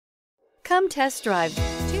Come test drive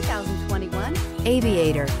 2021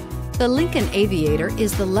 Aviator. The Lincoln Aviator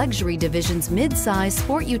is the luxury division's mid-size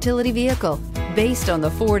sport utility vehicle. Based on the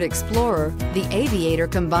Ford Explorer, the Aviator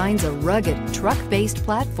combines a rugged, truck-based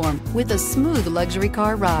platform with a smooth luxury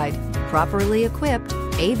car ride. Properly equipped,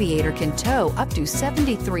 Aviator can tow up to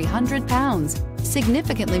 7,300 pounds,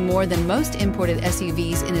 significantly more than most imported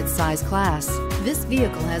SUVs in its size class. This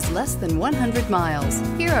vehicle has less than 100 miles.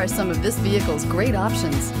 Here are some of this vehicle's great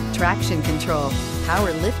options: traction control,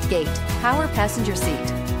 power lift gate, power passenger seat,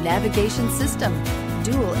 navigation system,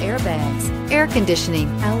 dual airbags, air conditioning,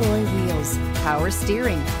 alloy wheels, power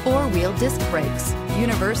steering, four-wheel disc brakes,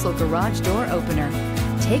 universal garage door opener.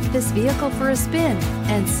 Take this vehicle for a spin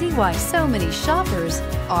and see why so many shoppers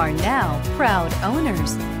are now proud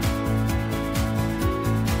owners.